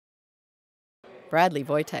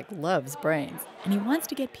BradleyVoytek loves brains, and he wants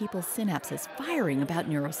to get people's synapses firing about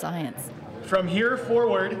neuroscience. From here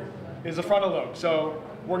forward is the frontal lobe. So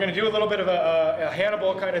we're going to do a little bit of a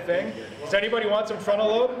Hannibal kind of thing. Does anybody want some frontal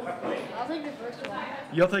lobe? I'll take the first one.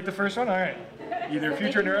 You'll take the first one? All right. Either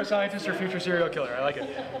future neuroscientist or future serial killer. I like it.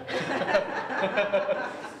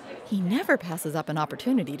 He never passes up an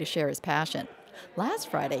opportunity to share his passion. Last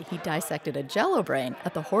Friday, he dissected a Jell-O brain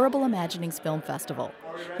at the Horrible Imaginings Film Festival.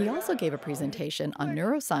 He also gave a presentation on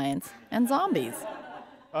neuroscience and zombies.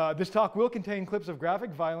 This talk will contain clips of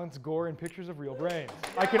graphic violence, gore, and pictures of real brains.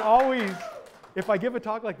 I can always, if I give a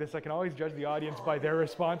talk like this, I can always judge the audience by their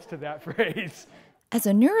response to that phrase. As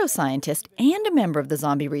a neuroscientist and a member of the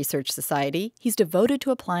Zombie Research Society, he's devoted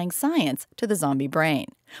to applying science to the zombie brain,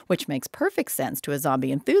 which makes perfect sense to a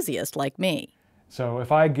zombie enthusiast like me. So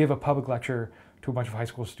if I give a public lecture to a bunch of high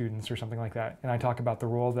school students or something like that, and I talk about the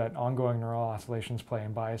role that ongoing neural oscillations play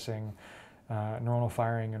in biasing neuronal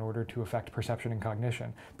firing in order to affect perception and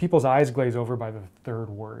cognition, people's eyes glaze over by the third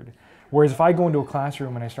word. Whereas if I go into a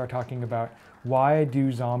classroom and I start talking about why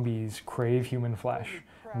do zombies crave human flesh,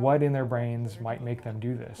 what in their brains might make them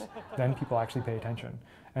do this, then people actually pay attention.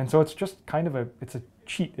 And so it's just kind of it's a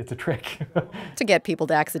cheat, it's a trick. To get people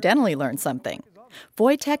to accidentally learn something.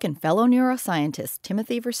 Voytek and fellow neuroscientist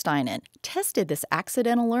Timothy Versteinen tested this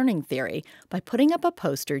accidental learning theory by putting up a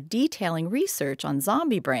poster detailing research on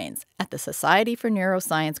zombie brains at the Society for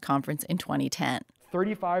Neuroscience conference in 2010.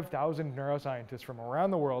 35,000 neuroscientists from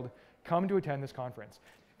around the world come to attend this conference.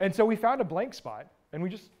 And so we found a blank spot, and we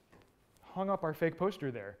just hung up our fake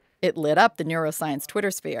poster there. It lit up the neuroscience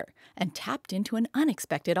Twitter sphere and tapped into an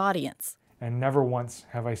unexpected audience. And never once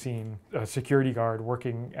have I seen a security guard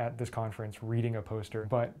working at this conference reading a poster,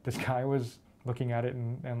 but this guy was looking at it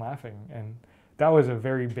and laughing. And that was a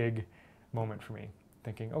very big moment for me,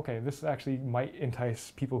 thinking, okay, this actually might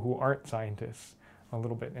entice people who aren't scientists a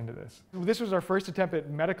little bit into this. This was our first attempt at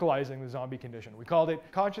medicalizing the zombie condition. We called it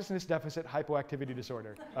Consciousness Deficit Hypoactivity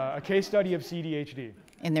Disorder, a case study of CDHD.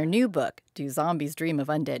 In their new book, Do Zombies Dream of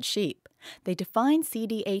Undead Sheep?, they define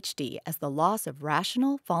CDHD as the loss of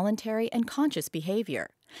rational, voluntary, and conscious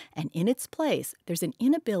behavior. And in its place, there's an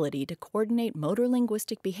inability to coordinate motor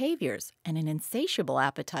linguistic behaviors and an insatiable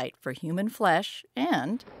appetite for human flesh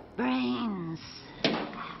and brains.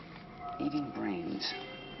 Eating brains.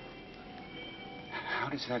 How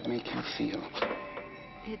does that make you feel?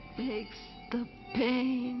 It makes the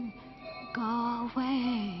pain go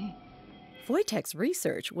away. Voytek's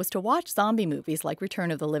research was to watch zombie movies like Return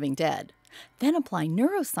of the Living Dead, then apply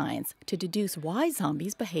neuroscience to deduce why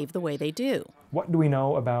zombies behave the way they do. What do we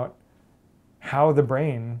know about how the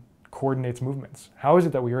brain coordinates movements? How is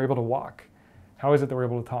it that we are able to walk? How is it that we're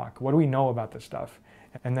able to talk? What do we know about this stuff?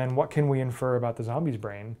 And then what can we infer about the zombie's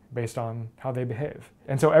brain based on how they behave?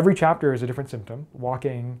 And so every chapter is a different symptom,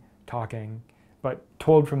 walking, talking, but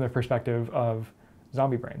told from the perspective of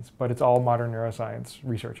zombie brains. But it's all modern neuroscience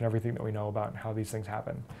research and everything that we know about how these things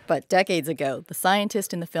happen. But decades ago, the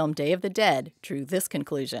scientist in the film Day of the Dead drew this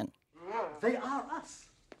conclusion. They are us.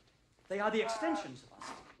 They are the extensions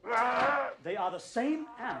of us. They are the same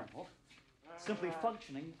animal, simply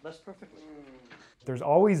functioning less perfectly. There's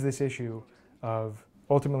always this issue of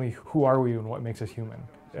ultimately, who are we and what makes us human?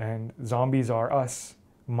 And zombies are us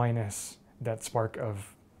minus that spark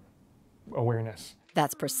of awareness.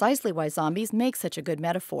 That's precisely why zombies make such a good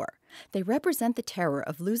metaphor. They represent the terror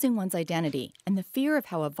of losing one's identity and the fear of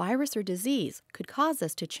how a virus or disease could cause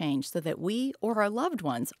us to change so that we or our loved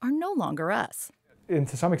ones are no longer us. And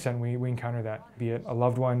to some extent, we encounter that, be it a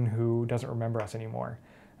loved one who doesn't remember us anymore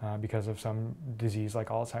because of some disease like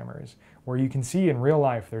Alzheimer's, where you can see in real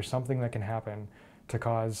life there's something that can happen to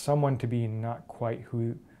cause someone to be not quite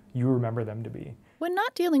who you remember them to be. When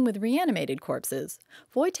not dealing with reanimated corpses,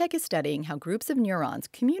 Voytek is studying how groups of neurons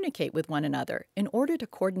communicate with one another in order to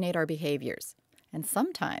coordinate our behaviors. And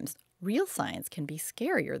sometimes, real science can be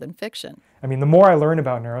scarier than fiction. I mean, the more I learn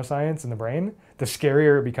about neuroscience and the brain, the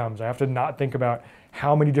scarier it becomes. I have to not think about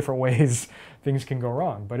how many different ways things can go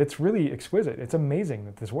wrong. But it's really exquisite. It's amazing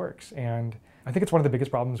that this works. And I think it's one of the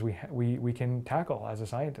biggest problems we can tackle as a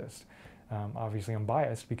scientist. Obviously, I'm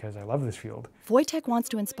biased because I love this field. Voytek wants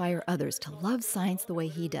to inspire others to love science the way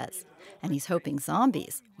he does. And he's hoping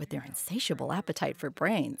zombies, with their insatiable appetite for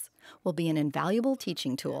brains, will be an invaluable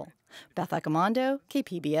teaching tool. Beth Accomando,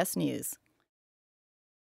 KPBS News.